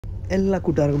എല്ലാ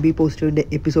കൂട്ടുകാർക്കും ബി പോസിറ്റീവിൻ്റെ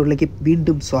എപ്പിസോഡിലേക്ക്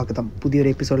വീണ്ടും സ്വാഗതം. പുതിയൊരു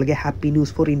എപ്പിസോഡിലേക്ക് happy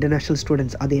news for international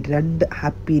students. അതെ, 2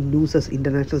 ഹാപ്പി ന്യൂസസ്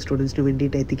ഇൻ്റർനാഷണൽ സ്റ്റുഡൻസിന്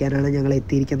വേണ്ടിയിട്ട് എത്തിക്കാനാണ് ഞങ്ങൾ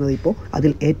എത്തിയിരിക്കുന്നത്. ഇപ്പോൾ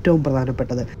അതിൽ ഏറ്റവും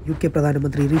പ്രധാനപ്പെട്ടത് UK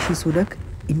പ്രധാനമന്ത്രി ഋഷി സുനക്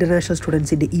ഇൻ്റർനാഷണൽ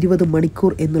സ്റ്റുഡൻസിൻ്റെ 20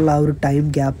 മണിക്കൂർ എന്നുള്ള ആ ഒരു ടൈം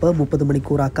ഗ്യാപ്പ് 30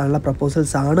 മണിക്കൂറാക്കാനുള്ള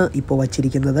പ്രപ്പോസൽസ് ആണ് ഇപ്പോൾ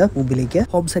വച്ചിരിക്കുന്നത് മുമ്പിലേക്ക്.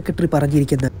 ഹോം സെക്രട്ടറി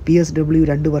പറഞ്ഞിരിക്കുന്ന PSW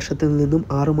 2 വർഷത്തിൽ നിന്നും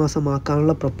 6 മാസം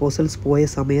ആക്കാനുള്ള പ്രപ്പോസൽസ് പോയ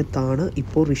സമയത്താണ്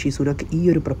ഇപ്പോൾ ഋഷി സുനക് ഈ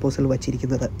ഒരു പ്രപ്പോസൽ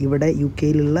വച്ചിരിക്കുന്നത്. ഇവിടെ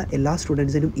UKയിലുള്ള എല്ലാ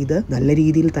സ്റ്റുഡൻസിനും ഇത് നല്ല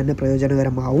രീതിയിൽ തന്നെ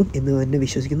പ്രയോജനകരമാവും എന്ന് തന്നെ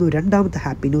വിശ്വസിക്കുന്നു. രണ്ടാമത്തെ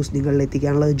ഹാപ്പി ന്യൂസ് നിങ്ങളിൽ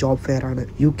എത്തിക്കാനുള്ളത് ജോബ് ഫെയർ ആണ്.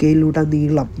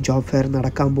 UKയിലുടനീളം ജോബ് ഫെയർ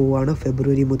നടക്കാൻ പോവുകയാണ്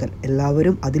ഫെബ്രുവരി മുതൽ.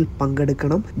 എല്ലാവരും അതിൽ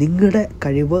പങ്കെടുക്കണം. നിങ്ങളുടെ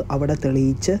കഴിവ് അവിടെ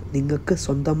തെളിയിച്ച് നിങ്ങൾക്ക്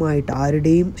സ്വന്തമായിട്ട്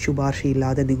ആരുടെയും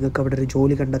ശുപാർശയില്ലാതെ നിങ്ങൾക്ക് അവിടെ ഒരു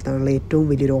ജോലി കണ്ടെത്താനുള്ള ഏറ്റവും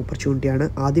വലിയൊരു ഓപ്പർച്യൂണിറ്റിയാണ്.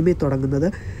 ആദ്യമേ തുടങ്ങുന്നത്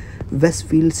വെസ്റ്റ്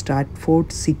ഫീൽഡ്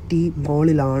സ്ട്രാറ്റ്ഫോർഡ് സിറ്റി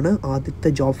മോളിലാണ് ആദ്യത്തെ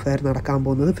ജോബ് ഫെയർ നടക്കാൻ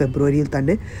പോകുന്നത് ഫെബ്രുവരിയിൽ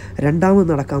തന്നെ. രണ്ടാമത്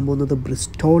നടക്കാൻ പോകുന്നത്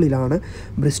ബ്രിസ്റ്റോളിലാണ്.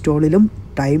 ബ്രിസ്റ്റോളിലും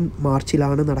ടൈം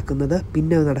മാർച്ചിലാണ് നടക്കുന്നത്.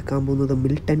 പിന്നെ നടക്കാൻ പോകുന്നത്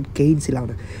മിൽട്ടൺ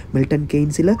കെയ്ൻസിലാണ്. മിൽട്ടൺ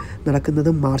കെയ്ൻസിൽ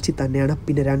നടക്കുന്നത് മാർച്ചിൽ തന്നെയാണ്.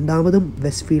 പിന്നെ രണ്ടാമതും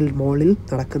വെസ്റ്റ് ഫീൽഡ് മോളിൽ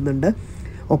നടക്കുന്നുണ്ട്.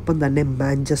 ഒപ്പം തന്നെ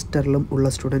മാഞ്ചസ്റ്ററിലും ഉള്ള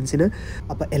സ്റ്റുഡൻസിന്.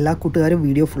 അപ്പോൾ എല്ലാ കൂട്ടുകാരും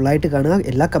വീഡിയോ ഫുള്ളായിട്ട് കാണുക.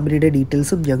 എല്ലാ കമ്പനിയുടെ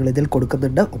ഡീറ്റെയിൽസും ഞങ്ങൾ ഇതിൽ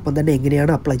കൊടുക്കുന്നുണ്ട്. ഒപ്പം തന്നെ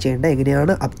എങ്ങനെയാണ് അപ്ലൈ ചെയ്യേണ്ടത്,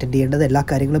 എങ്ങനെയാണ് അറ്റൻഡ് ചെയ്യേണ്ടത്, എല്ലാ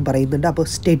കാര്യങ്ങളും പറയുന്നുണ്ട്. അപ്പോൾ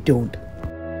സ്റ്റേ ട്യൂൺഡ്.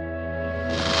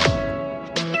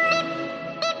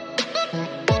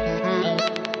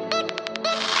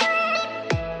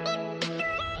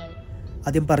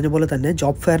 ആദ്യം പറഞ്ഞ പോലെ തന്നെ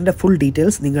ജോബ് ഫെയറിൻ്റെ ഫുൾ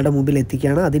ഡീറ്റെയിൽസ് നിങ്ങളുടെ മുമ്പിൽ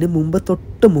എത്തിക്കുകയാണ്. അതിന്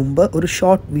തൊട്ട് മുമ്പ് ഒരു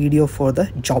short video for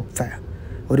the job fair,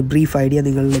 ഒരു ബ്രീഫ് ഐഡിയ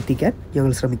നിങ്ങളിൽ എത്തിക്കാൻ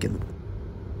ഞങ്ങൾ ശ്രമിക്കുന്നു.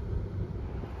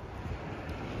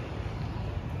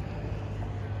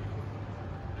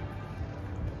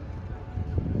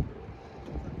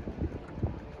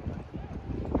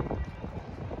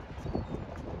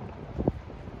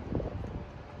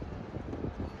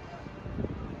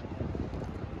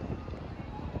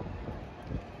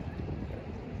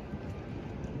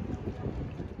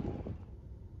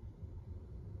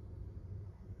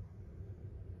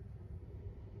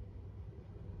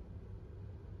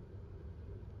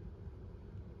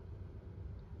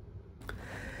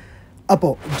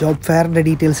 അപ്പോൾ ജോബ് ഫെയറിൻ്റെ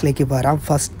ഡീറ്റെയിൽസിലേക്ക് വരാം.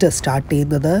 ഫസ്റ്റ് സ്റ്റാർട്ട്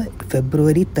ചെയ്യുന്നത്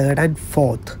ഫെബ്രുവരി 3rd and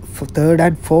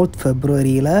 4th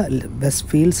ഫെബ്രുവരിയിൽ west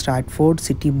field Stratford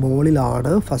city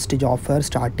മോളിലാണ് first job fair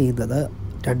start ചെയ്യുന്നത്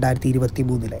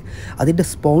 2023. അതിൻ്റെ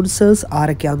സ്പോൺസേഴ്സ്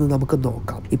ആരൊക്കെയാണെന്ന് നമുക്ക്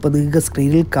നോക്കാം. ഇപ്പോൾ നിങ്ങൾക്ക്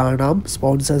സ്ക്രീനിൽ കാണാം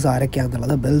sponsors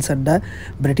ആരൊക്കെയാണെന്നുള്ളത്. Bells and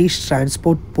British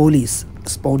transport police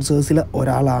സ്പോൺസേഴ്സിൽ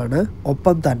ഒരാളാണ്.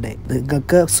 ഒപ്പം തന്നെ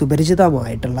നിങ്ങൾക്ക്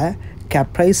സുപരിചിതമായിട്ടുള്ള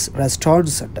കാപ്രൈസ്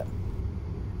റെസ്റ്റോറൻറ്റ്സ് ഉണ്ട്.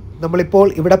 നമ്മളിപ്പോൾ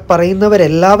ഇവിടെ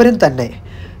പറയുന്നവരെല്ലാവരും തന്നെ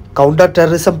കൗണ്ടർ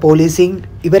ടെററിസം പോലീസിങ്,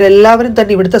 ഇവരെല്ലാവരും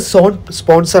തന്നെ ഇവിടുത്തെ സോൺ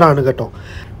സ്പോൺസറാണ് കേട്ടോ.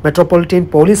 മെട്രോപൊളിറ്റൻ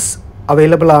പോലീസ്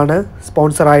അവൈലബിൾ ആണ്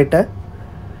സ്പോൺസറായിട്ട്.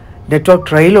 നെറ്റ്വർക്ക്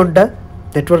ട്രെയിലുണ്ട്.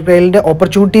 നെറ്റ്വർക്ക് ട്രെയിലിൻ്റെ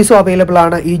ഓപ്പർച്യൂണിറ്റീസും അവൈലബിൾ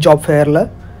ആണ് ഈ ജോബ് ഫെയറിൽ.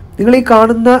 നിങ്ങൾ ഈ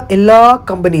കാണുന്ന എല്ലാ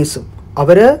കമ്പനീസും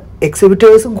അവർ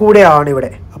എക്സിബിറ്റേഴ്സും കൂടെയാണ്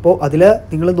ഇവിടെ. അപ്പോൾ അതിൽ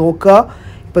നിങ്ങൾ നോക്കുക.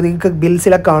 ഇപ്പോൾ നിങ്ങൾക്ക്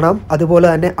ബിൽസിലൊക്കെ കാണാം. അതുപോലെ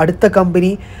തന്നെ അടുത്ത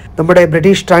കമ്പനി നമ്മുടെ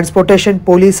ബ്രിട്ടീഷ് ട്രാൻസ്പോർട്ടേഷൻ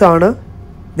പോലീസാണ്.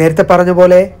 നേരത്തെ പറഞ്ഞ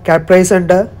പോലെ കാപ്രൈസ്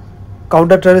ഉണ്ട്,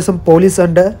 കൗണ്ടർ ടെററിസം പോലീസ്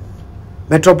ഉണ്ട്,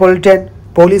 മെട്രോപൊളിറ്റൻ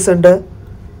പോലീസ് ഉണ്ട്,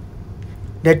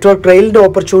 നെറ്റ്വർക്ക് ട്രെയിലിൻ്റെ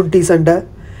ഓപ്പർച്യൂണിറ്റീസ് ഉണ്ട്.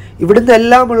 ഇവിടുന്ന്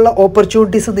എല്ലാമുള്ള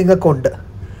ഓപ്പർച്യൂണിറ്റീസ് നിങ്ങൾക്കുണ്ട്.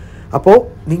 അപ്പോൾ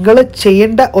നിങ്ങൾ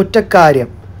ചെയ്യേണ്ട ഒറ്റ കാര്യം,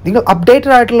 നിങ്ങൾ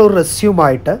അപ്ഡേറ്റഡ് ആയിട്ടുള്ള ഒരു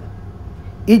റെസ്യൂമായിട്ട്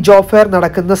ഈ ജോബ് ഫെയർ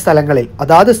നടക്കുന്ന സ്ഥലങ്ങളിൽ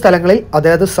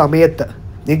അതായത് സമയത്ത്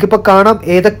നിങ്ങൾക്കിപ്പോൾ കാണാം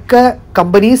ഏതൊക്കെ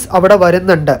കമ്പനീസ് അവിടെ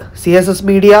വരുന്നുണ്ട്. CSS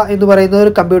മീഡിയ എന്ന് പറയുന്ന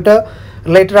ഒരു കമ്പ്യൂട്ടർ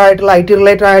റിലേറ്റഡ് ആയിട്ടുള്ള IT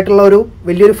റിലേറ്റഡ് ആയിട്ടുള്ള ഒരു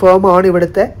വലിയൊരു ഫേമാണ്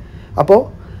ഇവിടുത്തെ. അപ്പോൾ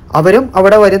അവരും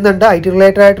അവിടെ വരുന്നുണ്ട്. IT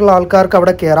റിലേറ്റഡ് ആയിട്ടുള്ള ആൾക്കാർക്ക്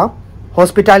അവിടെ കയറാം.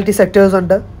 ഹോസ്പിറ്റാലിറ്റി സെക്ടേഴ്സ്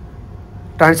ഉണ്ട്.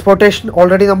 ട്രാൻസ്പോർട്ടേഷൻ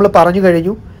ഓൾറെഡി നമ്മൾ പറഞ്ഞു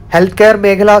കഴിഞ്ഞു. ഹെൽത്ത് കെയർ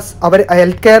മേഖലാസ്,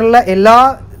 ഹെൽത്ത് കെയറിലെ എല്ലാ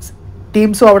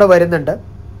ടീംസും അവിടെ വരുന്നുണ്ട്.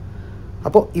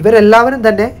 അപ്പോൾ ഇവരെല്ലാവരും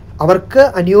തന്നെ അവർക്ക്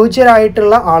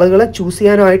അനുയോജ്യരായിട്ടുള്ള ആളുകളെ ചൂസ്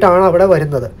ചെയ്യാനായിട്ടാണ് അവിടെ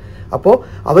വരുന്നത്. അപ്പോൾ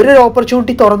അവരൊരു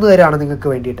ഓപ്പർച്യൂണിറ്റി തുറന്നു തരാണ് നിങ്ങൾക്ക്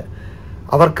വേണ്ടിയിട്ട്.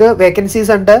 അവർക്ക്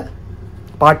വേക്കൻസീസ് ഉണ്ട്,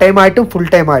 പാർട്ട് ടൈം ആയിട്ടും ഫുൾ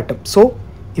ടൈം ആയിട്ടും. So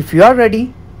if you are ready,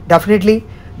 definitely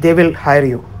they will higher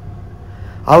U.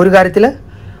 ആ ഒരു കാര്യത്തിൽ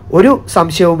ഒരു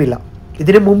സംശയവുമില്ല.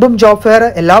 ഇതിനു മുമ്പും ജോബ് ഫെയർ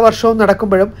എല്ലാ വർഷവും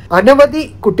നടക്കുമ്പോഴും അനവധി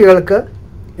കുട്ടികൾക്ക്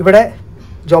ഇവിടെ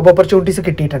ജോബ് ഓപ്പർച്യൂണിറ്റീസ്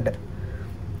കിട്ടിയിട്ടുണ്ട്.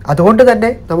 അതുകൊണ്ട്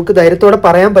തന്നെ നമുക്ക് ധൈര്യത്തോടെ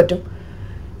പറയാൻ പറ്റും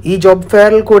ഈ ജോബ്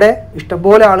ഫെയറിൽ കൂടെ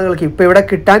ഇഷ്ടംപോലെ ആളുകൾക്ക് ഇപ്പോൾ ഇവിടെ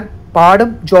കിട്ടാൻ പാടും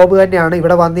ജോബ് തന്നെയാണ്.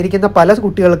 ഇവിടെ വന്നിരിക്കുന്ന പല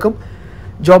കുട്ടികൾക്കും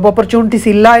ജോബ് ഓപ്പർച്യൂണിറ്റീസ്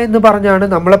ഇല്ല എന്ന് പറഞ്ഞാണ്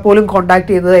നമ്മളെപ്പോലും കോൺടാക്ട്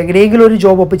ചെയ്യുന്നത്. എങ്ങനെയെങ്കിലും ഒരു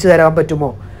ജോബ് ഒപ്പിച്ച് തരാൻ പറ്റുമോ?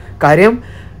 കാര്യം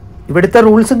ഇവിടുത്തെ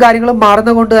റൂൾസും കാര്യങ്ങളും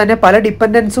മാറുന്നത് കൊണ്ട് തന്നെ പല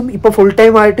ഡിപ്പെൻഡൻസും ഇപ്പോൾ ഫുൾ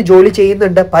ടൈം ആയിട്ട് ജോലി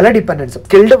ചെയ്യുന്നുണ്ട്. പല ഡിപ്പെൻഡൻസും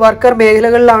സ്കിൽഡ് വർക്കർ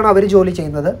മേഖലകളിലാണ് അവർ ജോലി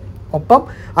ചെയ്യുന്നത്. ഒപ്പം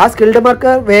ആ സ്കിൽഡ്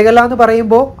വർക്കർ മേഖല എന്ന്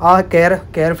പറയുമ്പോൾ ആ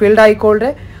കെയർ ഫീൽഡ്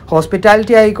ആയിക്കോട്ടെ,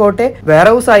 ഹോസ്പിറ്റാലിറ്റി ആയിക്കോട്ടെ,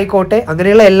 വെയർഹൗസ് ആയിക്കോട്ടെ,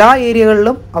 അങ്ങനെയുള്ള എല്ലാ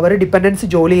ഏരിയകളിലും അവർ ഡിപ്പെൻഡൻസ്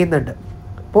ജോലി ചെയ്യുന്നുണ്ട്.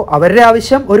 അപ്പോൾ അവരുടെ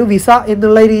ആവശ്യം ഒരു വിസ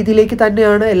എന്നുള്ള രീതിയിലേക്ക്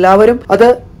തന്നെയാണ് എല്ലാവരും അത്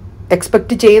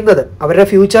എക്സ്പെക്റ്റ് ചെയ്യുന്നത്, അവരുടെ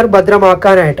ഫ്യൂച്ചർ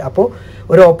ഭദ്രമാക്കാനായിട്ട്. അപ്പോൾ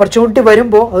ഒരു ഓപ്പർച്യൂണിറ്റി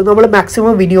വരുമ്പോൾ അത് നമ്മൾ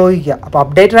മാക്സിമം വിനിയോഗിക്കുക. അപ്പോൾ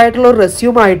അപ്ഡേറ്റഡ് ആയിട്ടുള്ള ഒരു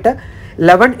റെസ്യൂമായിട്ട്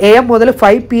 11 AM മുതൽ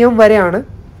 5 PM വരെയാണ്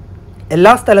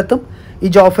എല്ലാ സ്ഥലത്തും ഈ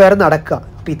ജോബ് ഫെയർ നടക്കുക.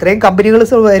 അപ്പോൾ ഇത്രയും കമ്പനികൾ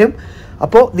വരും.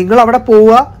 അപ്പോൾ നിങ്ങൾ അവിടെ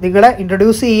പോവുക, നിങ്ങളെ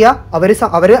ഇൻട്രൊഡ്യൂസ് ചെയ്യുക, അവർ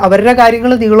അവരുടെ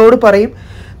കാര്യങ്ങൾ നിങ്ങളോട് പറയും,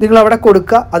 നിങ്ങൾ അവിടെ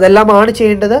കൊടുക്കുക. അതെല്ലാമാണ്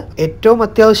ചെയ്യേണ്ടത്. ഏറ്റവും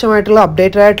അത്യാവശ്യമായിട്ടുള്ള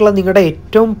അപ്ഡേറ്റഡ് ആയിട്ടുള്ള നിങ്ങളുടെ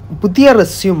ഏറ്റവും പുതിയ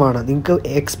റെസ്യൂമാണ്. നിങ്ങൾക്ക്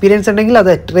എക്സ്പീരിയൻസ് ഉണ്ടെങ്കിൽ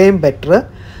അത് എത്രയും ബെറ്റർ.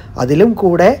 അതിലും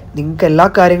കൂടെ നിങ്ങൾക്ക് എല്ലാ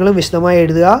കാര്യങ്ങളും വിശദമായി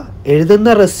എഴുതുക.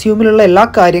 എഴുതുന്ന റെസ്യൂമിലുള്ള എല്ലാ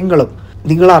കാര്യങ്ങളും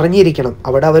നിങ്ങൾ അറിഞ്ഞിരിക്കണം.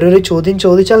 അവിടെ അവരൊരു ചോദ്യം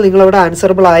ചോദിച്ചാൽ നിങ്ങളവിടെ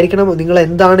ആൻസറബിൾ ആയിരിക്കണം. നിങ്ങൾ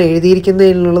എന്താണ് എഴുതിയിരിക്കുന്നത്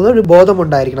എന്നുള്ളത് ഒരു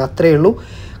ബോധമുണ്ടായിരിക്കണം. അത്രയേ ഉള്ളൂ.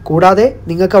 കൂടാതെ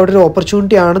നിങ്ങൾക്ക് അവിടെ ഒരു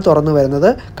ഓപ്പർച്യൂണിറ്റിയാണ് തുറന്നു വരുന്നത്.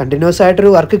 കണ്ടിന്യൂസ്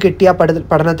ആയിട്ടൊരു വർക്ക് കിട്ടിയാൽ,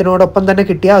 പഠനത്തിനോടൊപ്പം തന്നെ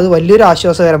കിട്ടിയാൽ അത് വലിയൊരു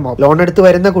ആശ്വാസകരമാവും ലോൺ എടുത്ത്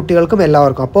വരുന്ന കുട്ടികൾക്കും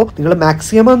എല്ലാവർക്കും. അപ്പോൾ നിങ്ങൾ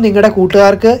മാക്സിമം നിങ്ങളുടെ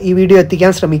കൂട്ടുകാർക്ക് ഈ വീഡിയോ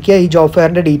എത്തിക്കാൻ ശ്രമിക്കുക, ഈ ജോബ്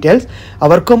ഫെയറിൻ്റെ ഡീറ്റെയിൽസ്.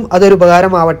 അവർക്കും അതൊരു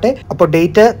ഉപകാരമാവട്ടെ. അപ്പോൾ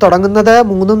ഡേറ്റ് തുടങ്ങുന്നത്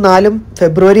 3 ഉം 4 ഉം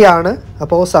ഫെബ്രുവരി ആണ്.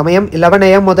 അപ്പോൾ സമയം 11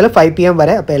 AM മുതൽ 5 PM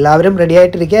വരെ. അപ്പോൾ എല്ലാവരും റെഡി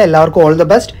ആയിട്ടിരിക്കുക. എല്ലാവർക്കും ഓൾ ദ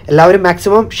ബെസ്റ്റ്. എല്ലാവരും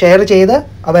മാക്സിമം ഷെയർ ചെയ്ത്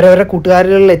അവരവരുടെ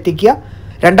കൂട്ടുകാരികളിൽ എത്തിക്കുക.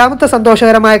 രണ്ടാമത്തെ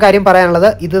സന്തോഷകരമായ കാര്യം പറയാനുള്ളത്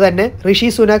ഇത് തന്നെ. ഋഷി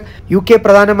സുനക് UK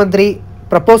പ്രധാനമന്ത്രി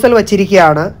പ്രപ്പോസൽ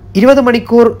വച്ചിരിക്കുകയാണ്. 20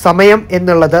 മണിക്കൂർ സമയം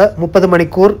എന്നുള്ളത് 30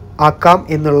 മണിക്കൂർ ആക്കാം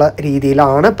എന്നുള്ള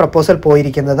രീതിയിലാണ് പ്രപ്പോസൽ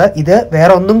പോയിരിക്കുന്നത്. ഇത്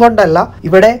വേറെ ഒന്നും കൊണ്ടല്ല,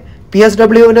 ഇവിടെ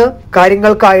PSWന്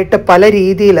കാര്യങ്ങൾക്കായിട്ട് പല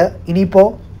രീതിയിൽ ഇനിയിപ്പോൾ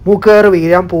മൂക്കേറ്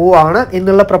വീഴാൻ പോവുകയാണ്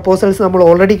എന്നുള്ള പ്രപ്പോസൽസ് നമ്മൾ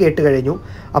ഓൾറെഡി കേട്ട് കഴിഞ്ഞു.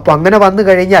 അപ്പോൾ അങ്ങനെ വന്നു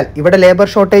കഴിഞ്ഞാൽ ഇവിടെ ലേബർ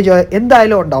ഷോർട്ടേജ്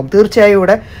എന്തായാലും ഉണ്ടാവും. തീർച്ചയായും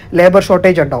ഇവിടെ ലേബർ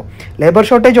ഷോർട്ടേജ് ഉണ്ടാവും. ലേബർ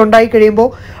ഷോർട്ടേജ് ഉണ്ടായി കഴിയുമ്പോൾ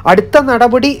അടുത്ത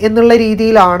നടപടി എന്നുള്ള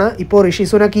രീതിയിലാണ് ഇപ്പോൾ ഋഷി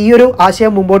സുനക് ഈ ഒരു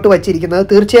ആശയം മുമ്പോട്ട് വച്ചിരിക്കുന്നത്.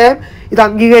 തീർച്ചയായും ഇത്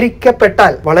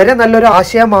അംഗീകരിക്കപ്പെട്ടാൽ വളരെ നല്ലൊരു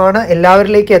ആശയമാണ്,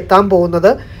 എല്ലാവരിലേക്ക് എത്താൻ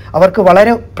പോകുന്നത്. അവർക്ക്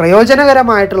വളരെ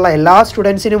പ്രയോജനകരമായിട്ടുള്ള, എല്ലാ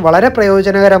സ്റ്റുഡൻസിനും വളരെ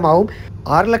പ്രയോജനകരമാവും.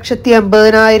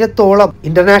 6,80,000-ഓളം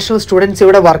ഇൻ്റർനാഷണൽ സ്റ്റുഡൻസ്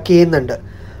ഇവിടെ വർക്ക് ചെയ്യുന്നുണ്ട്.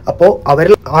 അപ്പോൾ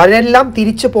അവരിൽ ആരെല്ലാം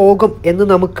തിരിച്ചു പോകും എന്ന്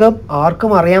നമുക്ക്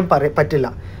ആർക്കും അറിയാൻ പറ്റില്ല.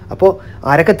 അപ്പോൾ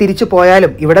ആരൊക്കെ തിരിച്ചു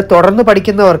പോയാലും ഇവിടെ തുടർന്ന്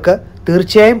പഠിക്കുന്നവർക്ക്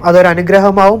തീർച്ചയായും അതൊരു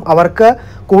അനുഗ്രഹമാവും. അവർക്ക്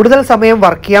കൂടുതൽ സമയം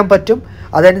വർക്ക് ചെയ്യാൻ പറ്റും.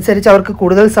 അതനുസരിച്ച് അവർക്ക്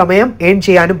കൂടുതൽ സമയം ഏൺ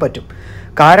ചെയ്യാനും പറ്റും.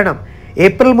 കാരണം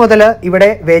ഏപ്രിൽ മുതൽ ഇവിടെ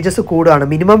വേജസ് കൂടുകയാണ്.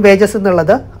 മിനിമം വേജസ്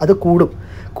എന്നുള്ളത് അത്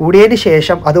കൂടിയതിന്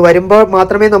ശേഷം അത് വരുമ്പോൾ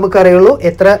മാത്രമേ നമുക്കറിയുള്ളൂ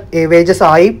എത്ര വേജസ്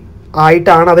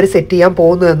ആയിട്ടാണ് അവർ സെറ്റ് ചെയ്യാൻ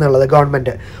പോകുന്നത് എന്നുള്ളത്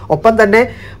ഗവൺമെൻറ്. ഒപ്പം തന്നെ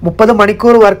 30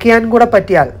 മണിക്കൂർ വർക്ക് ചെയ്യാൻ കൂടെ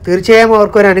പറ്റിയാൽ തീർച്ചയായും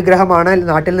അവർക്കൊരു അനുഗ്രഹമാണ്.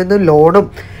 നാട്ടിൽ നിന്നും ലോണും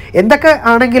എന്തൊക്കെ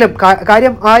ആണെങ്കിലും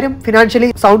കാര്യം ആരും ഫിനാൻഷ്യലി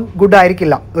സൗണ്ട് ഗുഡ്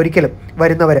ആയിരിക്കില്ല ഒരിക്കലും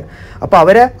വരുന്നവർ. അപ്പോൾ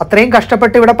അവർ അത്രയും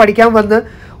കഷ്ടപ്പെട്ട് ഇവിടെ പഠിക്കാൻ വന്ന്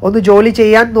ഒന്ന് ജോലി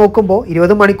ചെയ്യാൻ നോക്കുമ്പോൾ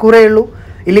 20 മണിക്കൂറേ ഉള്ളൂ.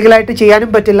 ഇല്ലീഗലായിട്ട്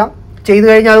ചെയ്യാനും പറ്റില്ല. ചെയ്തു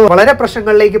കഴിഞ്ഞാൽ അത് വളരെ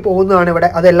പ്രശ്നങ്ങളിലേക്ക് പോകുന്നതാണ്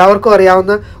ഇവിടെ. അത് എല്ലാവർക്കും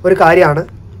അറിയാവുന്ന ഒരു കാര്യമാണ്.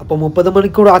 അപ്പോൾ 30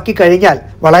 മണിക്കൂർ ആക്കി കഴിഞ്ഞാൽ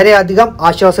വളരെയധികം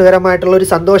ആശ്വാസകരമായിട്ടുള്ളൊരു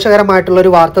സന്തോഷകരമായിട്ടുള്ളൊരു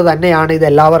വാർത്ത തന്നെയാണ് ഇത്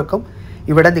എല്ലാവർക്കും,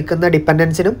 ഇവിടെ നിൽക്കുന്ന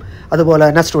ഡിപ്പെൻഡൻസിനും അതുപോലെ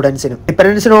തന്നെ സ്റ്റുഡൻസിനും.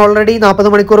 ഡിപ്പെൻഡൻസിനും ഓൾറെഡി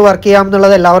 40 മണിക്കൂർ വർക്ക്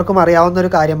ചെയ്യാമെന്നുള്ളത് എല്ലാവർക്കും അറിയാവുന്ന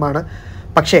ഒരു കാര്യമാണ്.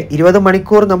 പക്ഷേ 20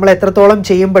 മണിക്കൂർ നമ്മൾ എത്രത്തോളം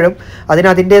ചെയ്യുമ്പോഴും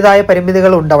അതിൻ്റേതായ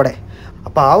പരിമിതികളുണ്ട് അവിടെ.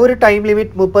 അപ്പോൾ ആ ഒരു ടൈം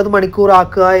ലിമിറ്റ് 30 മണിക്കൂർ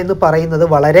ആക്കുക എന്ന് പറയുന്നത്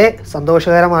വളരെ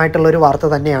സന്തോഷകരമായിട്ടുള്ളൊരു വാർത്ത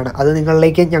തന്നെയാണ്. അത്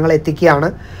നിങ്ങളിലേക്ക് ഞങ്ങൾ എത്തിക്കുകയാണ്.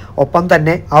 ഒപ്പം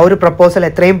തന്നെ ആ ഒരു പ്രപ്പോസൽ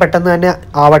എത്രയും പെട്ടെന്ന് തന്നെ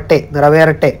ആവട്ടെ,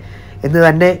 നിറവേറട്ടെ എന്ന്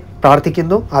തന്നെ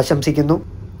പ്രാർത്ഥിക്കുന്നു, ആശംസിക്കുന്നു.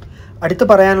 അടുത്ത്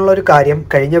പറയാനുള്ള ഒരു കാര്യം,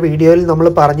 കഴിഞ്ഞ വീഡിയോയിൽ നമ്മൾ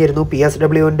പറഞ്ഞിരുന്നു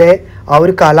PSWൻ്റെ ആ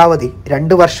ഒരു കാലാവധി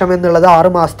 2 വർഷം എന്നുള്ളത് 6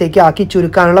 മാസത്തേക്ക് ആക്കി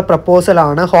ചുരുക്കാനുള്ള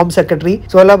പ്രപ്പോസലാണ് ഹോം സെക്രട്ടറി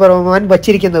സോല ബർമാൻ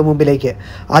വച്ചിരിക്കുന്നത് മുമ്പിലേക്ക്.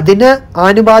 അതിന്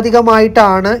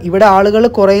ആനുപാതികമായിട്ടാണ് ഇവിടെ ആളുകൾ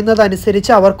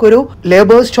കുറയുന്നതനുസരിച്ച് അവർക്കൊരു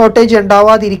ലേബേഴ്സ് ഷോർട്ടേജ്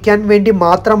ഉണ്ടാവാതിരിക്കാൻ വേണ്ടി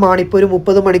മാത്രമാണ് ഇപ്പോൾ ഒരു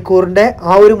 30 മണിക്കൂറിൻ്റെ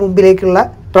ആ ഒരു മുമ്പിലേക്കുള്ള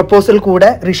പ്രപ്പോസൽ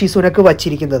കൂടെ ഋഷി സുനക്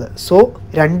വച്ചിരിക്കുന്നത്. സോ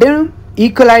രണ്ടും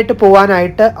ഈക്വലായിട്ട്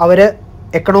പോകാനായിട്ട് അവർ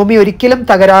എക്കണോമി ഒരിക്കലും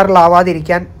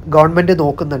തകരാറിലാവാതിരിക്കാൻ ഗവൺമെൻറ്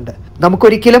നോക്കുന്നുണ്ട്.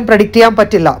 നമുക്കൊരിക്കലും പ്രഡിക്റ്റ് ചെയ്യാൻ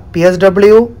പറ്റില്ല.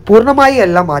 PSW പൂർണ്ണമായി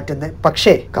അല്ല മാറ്റുന്നത്.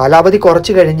 പക്ഷേ കാലാവധി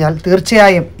കുറച്ച് കഴിഞ്ഞാൽ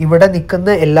തീർച്ചയായും ഇവിടെ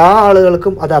നിൽക്കുന്ന എല്ലാ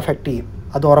ആളുകൾക്കും അത് അഫക്റ്റ് ചെയ്യും.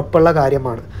 അത് ഉറപ്പുള്ള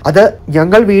കാര്യമാണ്. അത്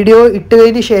ഞങ്ങൾ വീഡിയോ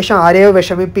ഇട്ടതിന് ശേഷം ആരെയോ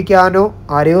വിഷമിപ്പിക്കാനോ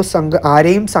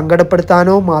ആരെയും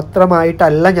സങ്കടപ്പെടുത്താനോ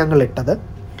മാത്രമായിട്ടല്ല ഞങ്ങൾ ഇട്ടത്.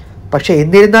 പക്ഷേ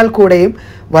എന്നിരുന്നാൽ കൂടെയും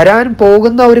വരാൻ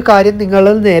പോകുന്ന ഒരു കാര്യം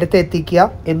നിങ്ങളിൽ നേരത്തെ എത്തിക്കുക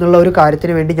എന്നുള്ള ഒരു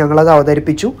കാര്യത്തിന് വേണ്ടി ഞങ്ങളത്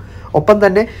അവതരിപ്പിച്ചു. ഒപ്പം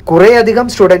തന്നെ കുറേയധികം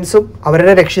സ്റ്റുഡൻസും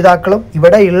അവരുടെ രക്ഷിതാക്കളും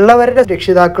ഇവിടെ ഉള്ളവരുടെ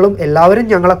രക്ഷിതാക്കളും എല്ലാവരും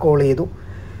ഞങ്ങളെ കോൾ ചെയ്തു,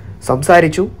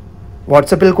 സംസാരിച്ചു,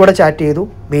 വാട്സപ്പിൽ കൂടെ ചാറ്റ് ചെയ്തു,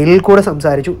 മെയിലിൽ കൂടെ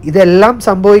സംസാരിച്ചു. ഇതെല്ലാം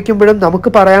സംഭവിക്കുമ്പോഴും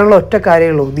നമുക്ക് പറയാനുള്ള ഒറ്റ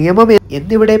കാര്യമുള്ളൂ, നിയമം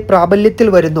എന്നിവിടെ പ്രാബല്യത്തിൽ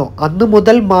വരുന്നോ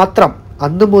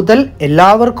അന്ന് മുതൽ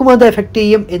എല്ലാവർക്കും അത് എഫക്റ്റ്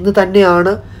ചെയ്യും എന്ന്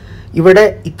തന്നെയാണ് ഇവിടെ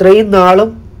ഇത്രയും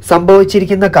നാളും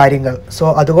സംഭവിച്ചിരിക്കുന്ന കാര്യങ്ങൾ. സോ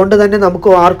അതുകൊണ്ട് തന്നെ നമുക്ക്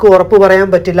ആർക്കും ഉറപ്പ് പറയാൻ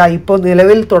പറ്റില്ല ഇപ്പോൾ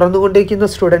നിലവിൽ തുടർന്നുകൊണ്ടിരിക്കുന്ന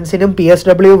സ്റ്റുഡൻസിനും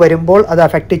PSW വരുമ്പോൾ അത്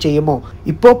അഫക്റ്റ് ചെയ്യുമോ.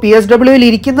 ഇപ്പോൾ PSWയിൽ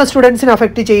ഇരിക്കുന്ന സ്റ്റുഡൻസിന്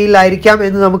അഫക്റ്റ് ചെയ്യില്ലായിരിക്കാം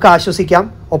എന്ന് നമുക്ക് ആശ്വസിക്കാം.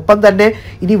 ഒപ്പം തന്നെ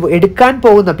ഇനി എടുക്കാൻ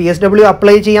പോകുന്ന PSW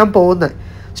അപ്ലൈ ചെയ്യാൻ പോകുന്ന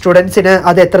സ്റ്റുഡൻസിന്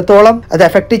അത് എത്രത്തോളം അത്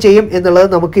എഫക്റ്റ് ചെയ്യും എന്നുള്ളത്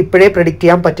നമുക്ക് ഇപ്പോഴേ പ്രെഡിക്റ്റ്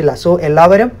ചെയ്യാൻ പറ്റില്ല. സോ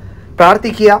എല്ലാവരും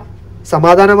പ്രാർത്ഥിക്കുക,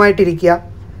 സമാധാനമായിട്ടിരിക്കുക.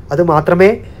 അത് മാത്രമേ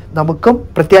നമുക്കും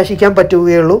പ്രത്യാശിക്കാൻ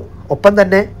പറ്റുകയുള്ളൂ. ഒപ്പം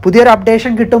തന്നെ പുതിയൊരു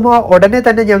അപ്ഡേഷൻ കിട്ടുമ്പോൾ ഉടനെ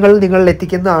തന്നെ ഞങ്ങൾ നിങ്ങളിൽ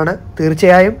എത്തിക്കുന്നതാണ്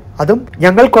തീർച്ചയായും. അതും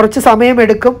ഞങ്ങൾ കുറച്ച്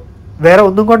സമയമെടുക്കും, വേറെ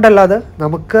ഒന്നും കൊണ്ടല്ലാതെ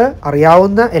നമുക്ക്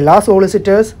അറിയാവുന്ന എല്ലാ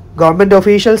സോളിസിറ്റേഴ്സ്, ഗവൺമെൻറ്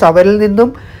ഒഫീഷ്യൽസ് അവരിൽ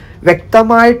നിന്നും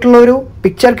വ്യക്തമായിട്ടുള്ളൊരു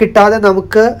പിക്ചർ കിട്ടാതെ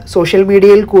നമുക്ക് സോഷ്യൽ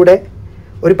മീഡിയയിൽ കൂടെ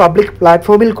ഒരു പബ്ലിക്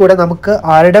പ്ലാറ്റ്ഫോമിൽ കൂടെ നമുക്ക്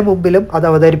ആരുടെ മുമ്പിലും അത്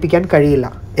അവതരിപ്പിക്കാൻ കഴിയില്ല.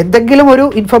 എന്തെങ്കിലും ഒരു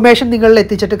ഇൻഫർമേഷൻ നിങ്ങളിൽ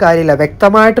എത്തിച്ചിട്ട് കാര്യമില്ല,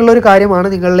 വ്യക്തമായിട്ടുള്ളൊരു കാര്യമാണ്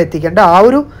നിങ്ങളിൽ എത്തിക്കേണ്ട. ആ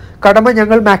ഒരു കടമ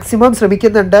ഞങ്ങൾ മാക്സിമം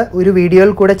ശ്രമിക്കുന്നുണ്ട് ഒരു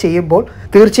വീഡിയോയിൽ കൂടെ ചെയ്യുമ്പോൾ.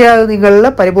 തീർച്ചയായും നിങ്ങളിൽ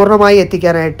പരിപൂർണമായി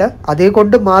എത്തിക്കാനായിട്ട്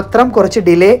അതേകൊണ്ട് മാത്രം കുറച്ച്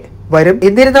ഡിലേ വരും.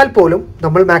 എന്നിരുന്നാൽ പോലും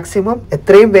നമ്മൾ മാക്സിമം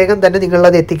എത്രയും വേഗം തന്നെ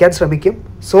നിങ്ങളത് എത്തിക്കാൻ ശ്രമിക്കും.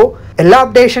 സോ എല്ലാ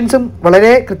അപ്ഡേഷൻസും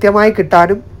വളരെ കൃത്യമായി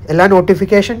കിട്ടാനും എല്ലാ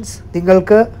നോട്ടിഫിക്കേഷൻസ്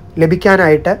നിങ്ങൾക്ക്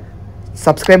ലഭിക്കാനായിട്ട്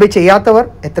സബ്സ്ക്രൈബ് ചെയ്യാത്തവർ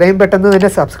എത്രയും പെട്ടെന്ന് തന്നെ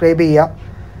സബ്സ്ക്രൈബ് ചെയ്യുക,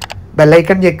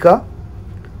 ബെല്ലൈക്കൺ ഞെക്കുക.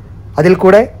 അതിൽ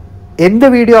കൂടെ എന്ത്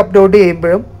വീഡിയോ അപ്ലോഡ്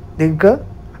ചെയ്യുമ്പോഴും നിങ്ങൾക്ക്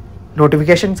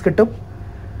നോട്ടിഫിക്കേഷൻസ് കിട്ടും.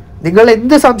 നിങ്ങൾ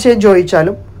എന്ത് സംശയം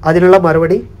ചോദിച്ചാലും അതിനുള്ള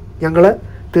മറുപടി ഞങ്ങൾ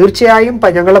തീർച്ചയായും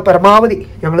ഞങ്ങളുടെ പരമാവധി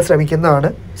ഞങ്ങൾ ശ്രമിക്കുന്നതാണ്.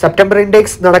 സെപ്റ്റംബർ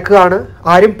ഇൻടേക്സ് നടക്കുകയാണ്,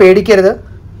 ആരും പേടിക്കരുത്.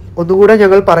 ഒന്നുകൂടെ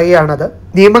ഞങ്ങൾ പറയുകയാണത്.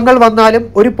 നിയമങ്ങൾ വന്നാലും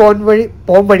ഒരു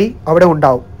പോം വഴി അവിടെ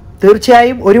ഉണ്ടാവും.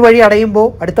 തീർച്ചയായും ഒരു വഴി അടയുമ്പോൾ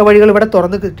അടുത്ത വഴികൾ ഇവിടെ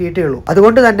തുറന്ന് കിട്ടിയിട്ടേ ഉള്ളൂ.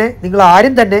 അതുകൊണ്ട് തന്നെ നിങ്ങൾ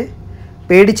ആരും തന്നെ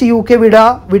പേടിച്ച് UK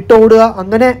വിട്ടോടുക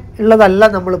അങ്ങനെ ഉള്ളതല്ല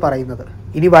നമ്മൾ പറയുന്നത്.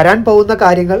 ഇനി വരാൻ പോകുന്ന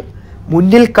കാര്യങ്ങൾ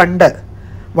മുന്നിൽ കണ്ട്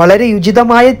വളരെ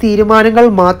ഉചിതമായ തീരുമാനങ്ങൾ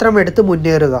മാത്രം എടുത്ത്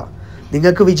മുന്നേറുക.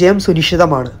 നിങ്ങൾക്ക് വിജയം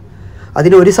സുനിശ്ചിതമാണ്,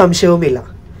 അതിനൊരു സംശയവുമില്ല.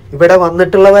 ഇവിടെ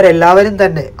വന്നിട്ടുള്ളവരെല്ലാവരും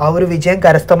തന്നെ ആ ഒരു വിജയം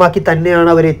കരസ്ഥമാക്കി തന്നെയാണ്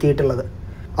അവരെത്തിയിട്ടുള്ളത്.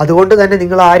 അതുകൊണ്ട് തന്നെ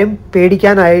നിങ്ങൾ ആരും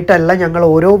പേടിക്കാനായിട്ടല്ല ഞങ്ങൾ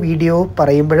ഓരോ വീഡിയോ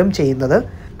പറയുമ്പോഴും ചെയ്യുന്നത്.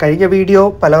 കഴിഞ്ഞ വീഡിയോ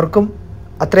പലർക്കും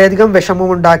അത്രയധികം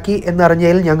വിഷമമുണ്ടാക്കി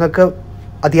എന്നറിഞ്ഞതിൽ ഞങ്ങൾക്ക്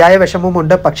അതിയായ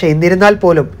വിഷമമുണ്ട്. പക്ഷേ എന്നിരുന്നാൽ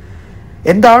പോലും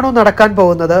എന്താണോ നടക്കാൻ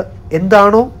പോകുന്നത്,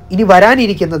 എന്താണോ ഇനി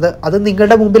വരാനിരിക്കുന്നത്, അത്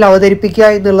നിങ്ങളുടെ മുമ്പിൽ അവതരിപ്പിക്കുക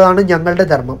എന്നുള്ളതാണ് ഞങ്ങളുടെ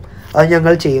ധർമ്മം. അത്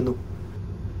ഞങ്ങൾ ചെയ്യുന്നു.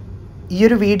 ഈ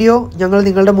ഒരു വീഡിയോ ഞങ്ങൾ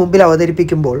നിങ്ങളുടെ മുമ്പിൽ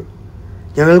അവതരിപ്പിക്കുമ്പോൾ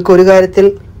ഞങ്ങൾക്കൊരു കാര്യത്തിൽ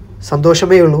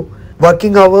സന്തോഷമേ ഉള്ളൂ.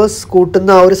 വർക്കിംഗ് അവേഴ്സ്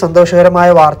കൂട്ടുന്ന ആ ഒരു സന്തോഷകരമായ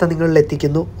വാർത്ത നിങ്ങളിൽ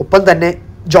എത്തിക്കുന്നു. ഒപ്പം തന്നെ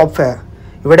ജോബ് ഫെയർ,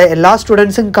 ഇവിടെ എല്ലാ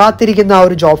സ്റ്റുഡൻസും കാത്തിരിക്കുന്ന ആ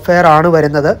ഒരു ജോബ് ഫെയർ ആണ്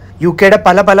വരുന്നത്. UK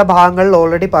പല ഭാഗങ്ങളിൽ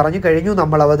ഓൾറെഡി പറഞ്ഞു കഴിഞ്ഞു,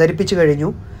 നമ്മൾ അവതരിപ്പിച്ചു കഴിഞ്ഞു.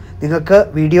 നിങ്ങൾക്ക്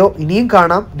വീഡിയോ ഇനിയും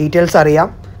കാണാം, ഡീറ്റെയിൽസ് അറിയാം.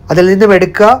 അതിൽ നിന്നും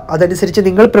എടുക്കുക. അതനുസരിച്ച്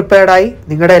നിങ്ങൾ പ്രിപ്പയർഡായി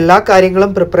നിങ്ങളുടെ എല്ലാ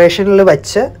കാര്യങ്ങളും പ്രിപ്പറേഷനിൽ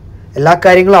വെച്ച് എല്ലാ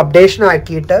കാര്യങ്ങളും അപ്ഡേഷൻ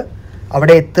ആക്കിയിട്ട്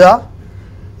അവിടെ എത്തുക.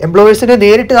 എംപ്ലോയേഴ്സിനെ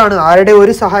നേരിട്ട് കാണുക. ആരുടെ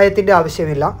ഒരു സഹായത്തിൻ്റെ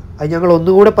ആവശ്യമില്ല. അത് ഞങ്ങൾ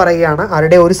ഒന്നുകൂടെ പറയുകയാണ്,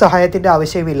 ആരുടെ ഒരു സഹായത്തിൻ്റെ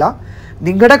ആവശ്യമില്ല.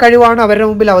 നിങ്ങളുടെ കഴിവാണ് അവരുടെ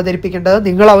മുമ്പിൽ അവതരിപ്പിക്കേണ്ടത്.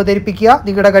 നിങ്ങൾ അവതരിപ്പിക്കുക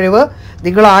നിങ്ങളുടെ കഴിവ്.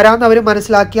 നിങ്ങൾ ആരാന്ന് അവർ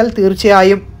മനസ്സിലാക്കിയാൽ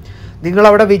തീർച്ചയായും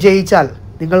നിങ്ങളവിടെ വിജയിച്ചാൽ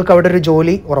നിങ്ങൾക്ക് അവിടെ ഒരു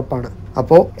ജോലി ഉറപ്പാണ്.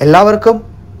 അപ്പോൾ എല്ലാവർക്കും,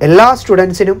 എല്ലാ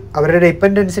സ്റ്റുഡൻസിനും അവരുടെ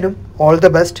ഡിപ്പെൻഡൻസിനും ഓൾ ദ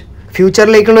ബെസ്റ്റ്.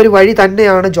 ഫ്യൂച്ചറിലേക്കുള്ള ഒരു വഴി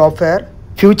തന്നെയാണ് ജോബ് ഫെയർ.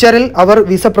 ഫ്യൂച്ചറിൽ അവർ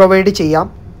വിസ പ്രൊവൈഡ്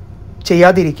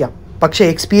ചെയ്യാതിരിക്കാം, പക്ഷേ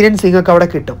എക്സ്പീരിയൻസ് നിങ്ങൾക്ക് അവിടെ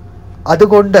കിട്ടും.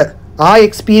 അതുകൊണ്ട് ആ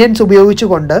എക്സ്പീരിയൻസ്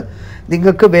ഉപയോഗിച്ചുകൊണ്ട്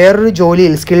നിങ്ങൾക്ക് വേറൊരു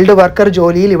ജോലിയിൽ, സ്കിൽഡ് വർക്കർ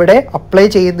ജോലിയിൽ ഇവിടെ അപ്ലൈ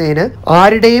ചെയ്യുന്നതിന്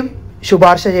ആരുടെയും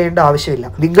ശുപാർശ ചെയ്യേണ്ട ആവശ്യമില്ല.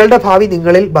 നിങ്ങളുടെ ഭാവി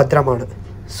നിങ്ങളിൽ ഭദ്രമാണ്.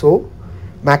 സോ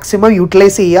മാക്സിമം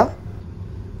യൂട്ടിലൈസ് ചെയ്യുക.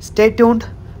 Stay tuned.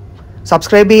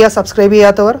 സബ്സ്ക്രൈബ്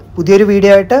ചെയ്യാത്തവർ പുതിയൊരു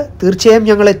വീഡിയോ ആയിട്ട് തീർച്ചയായും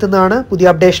ഞങ്ങൾ എത്തുന്നതാണ്,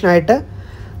 പുതിയ അപ്ഡേഷനായിട്ട്.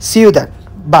 See you then.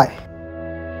 ബൈ.